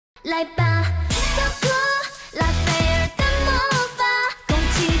来吧，走过拉斐尔的魔法，空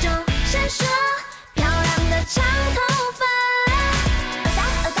气中闪烁漂亮的长头发。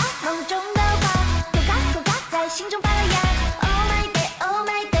哦哒，梦中的花，口嘎在心中发了芽。Oh my day，Oh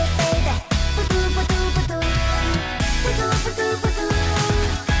my day baby， 不嘟不嘟不嘟，不嘟不嘟不嘟，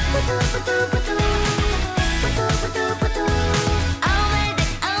不嘟不嘟不嘟，不嘟不嘟不嘟。Oh my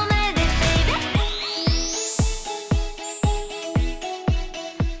day，Oh my day baby。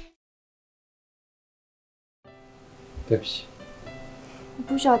对不起，我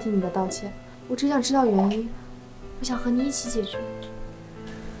不需要听你的道歉，我只想知道原因，我想和你一起解决。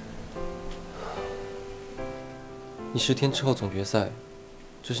你10天之后总决赛，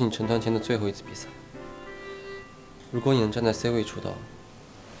这是你成团前的最后一次比赛。如果你能站在 C 位出道，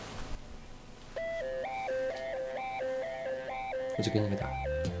我就给你个答案。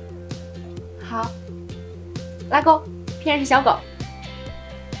好，拉钩，骗人是小狗。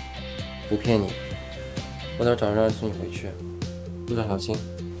不骗你，我等会找人让人送你回去，路上小心，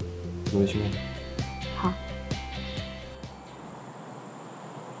努力训练。好。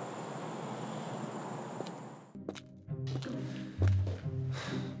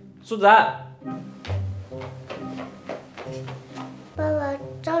苏子安，爸爸，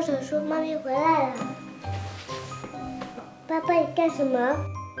张婶说妈咪回来了。爸爸，你干什么？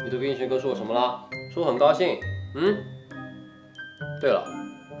你都跟一轩哥说我什么了？说我很高兴。对了，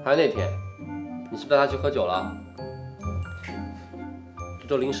还有那天，你是不是带他去喝酒了？这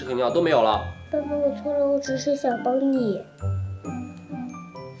周零食和饮料都没有了。爸爸，我错了，我只是想帮你。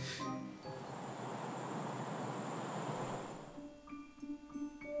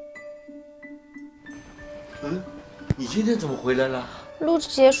你今天怎么回来了？录制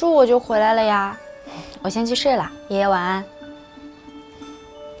结束我就回来了呀。我先去睡了，爷爷晚安。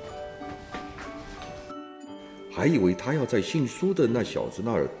还以为他要在姓苏的那小子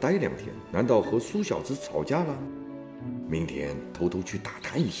那儿待2天，难道和苏小子吵架了？明天偷偷去打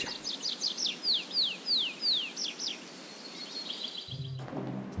探一下。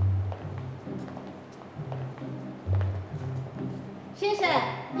先生，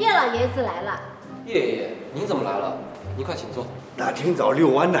叶老爷子来了。叶爷爷，您怎么来了？您快请坐。大清早遛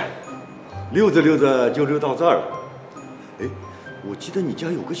弯呢，溜着溜着就溜到这儿了。哎，我记得你家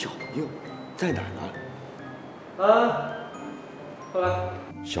有个小朋友，在哪儿呢？过来。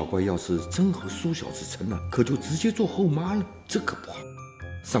小怪要是真和苏小子成了，可就直接做后妈了，这可不好。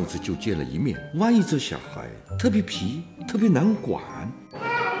上次就见了一面，万一这小孩特别皮，特别难管。你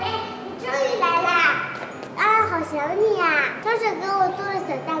终于来啦！啊，好想你呀！张婶给我做了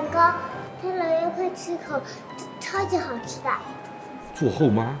小蛋糕，太姥爷快吃一口，超级好吃的。做后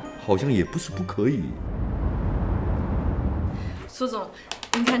妈好像也不是不可以。苏总，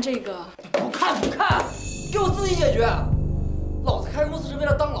您看这个。不看，给我自己解决。老子开公司是为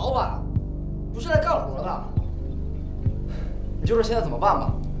了当老板，不是来干活的。你就说现在怎么办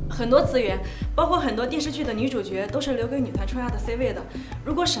吧。很多资源，包括很多电视剧的女主角，都是留给女团冲压的 C 位的。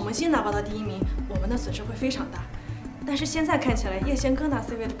如果沈梦溪拿不到第1名，我们的损失会非常大。但是现在看起来，叶贤哥拿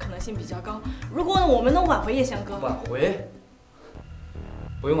C 位的可能性比较高。如果我们能挽回叶贤哥，挽回？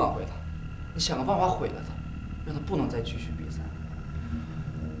不用挽回他，你想个办法毁了他，让他不能再继续比赛。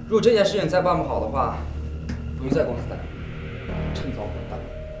如果这件事情再办不好的话，不用在公司待，趁早滚蛋。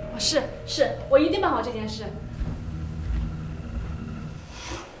是，我一定办好这件事。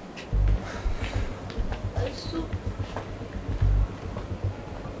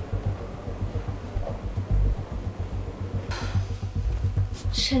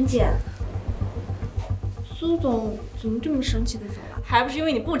陈姐，苏总怎么这么生气的走了？还不是因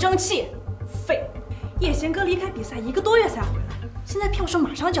为你不争气，废！叶贤哥离开比赛1个多月才回来，现在票数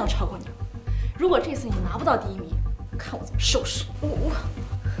马上就要超过你了。如果这次你拿不到第1名，看我怎么收拾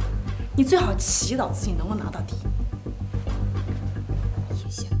你！最好祈祷自己能够拿到第1名。叶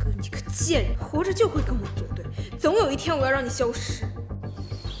贤哥，你个贱人，活着就会跟我作对，总有一天我要让你消失。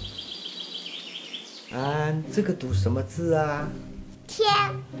这个读什么字啊？天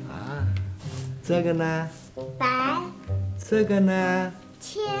啊，这个呢？白，这个呢？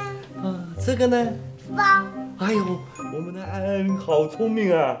天这个呢？方。哎呦，我们的安好聪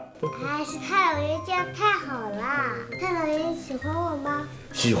明啊！哎，是太姥爷这样太好了。太姥爷喜欢我吗？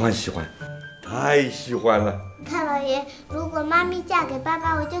喜欢，太喜欢了。太姥爷，如果妈咪嫁给爸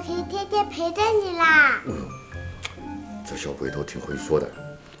爸，我就可以天天陪着你啦。这小鬼头挺会说的。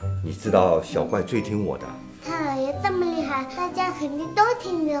你知道小怪最听我的。太姥爷这么厉害，大家肯定都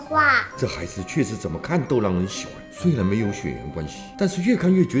听你的话。这孩子确实怎么看都让人喜欢，虽然没有血缘关系，但是越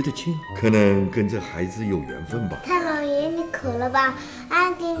看越觉得亲，可能跟这孩子有缘分吧。太姥爷，你渴了吧？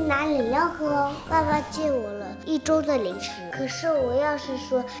安给你拿饮料喝哦。爸爸借我了1周的零食，可是我要是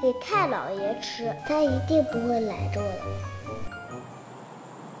说给太姥爷吃，他一定不会拦着我的。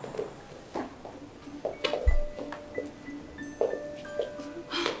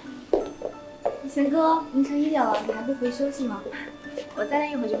贤哥，凌晨1点了，你还不回休息吗？我再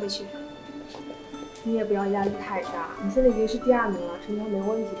练一会儿就回去。你也不要压力太大，你现在已经是第2名了，成绩没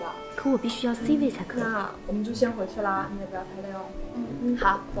问题的。可我必须要 C 位才可以。那我们就先回去啦，你也不要太累哦。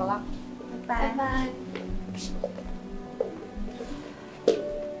好，走了，拜拜。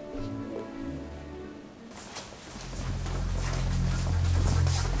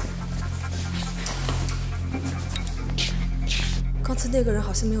刚才那个人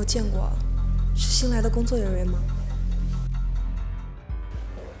好像没有见过，是新来的工作人员吗？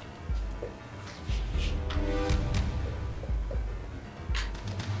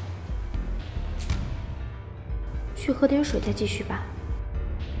去喝点水再继续吧。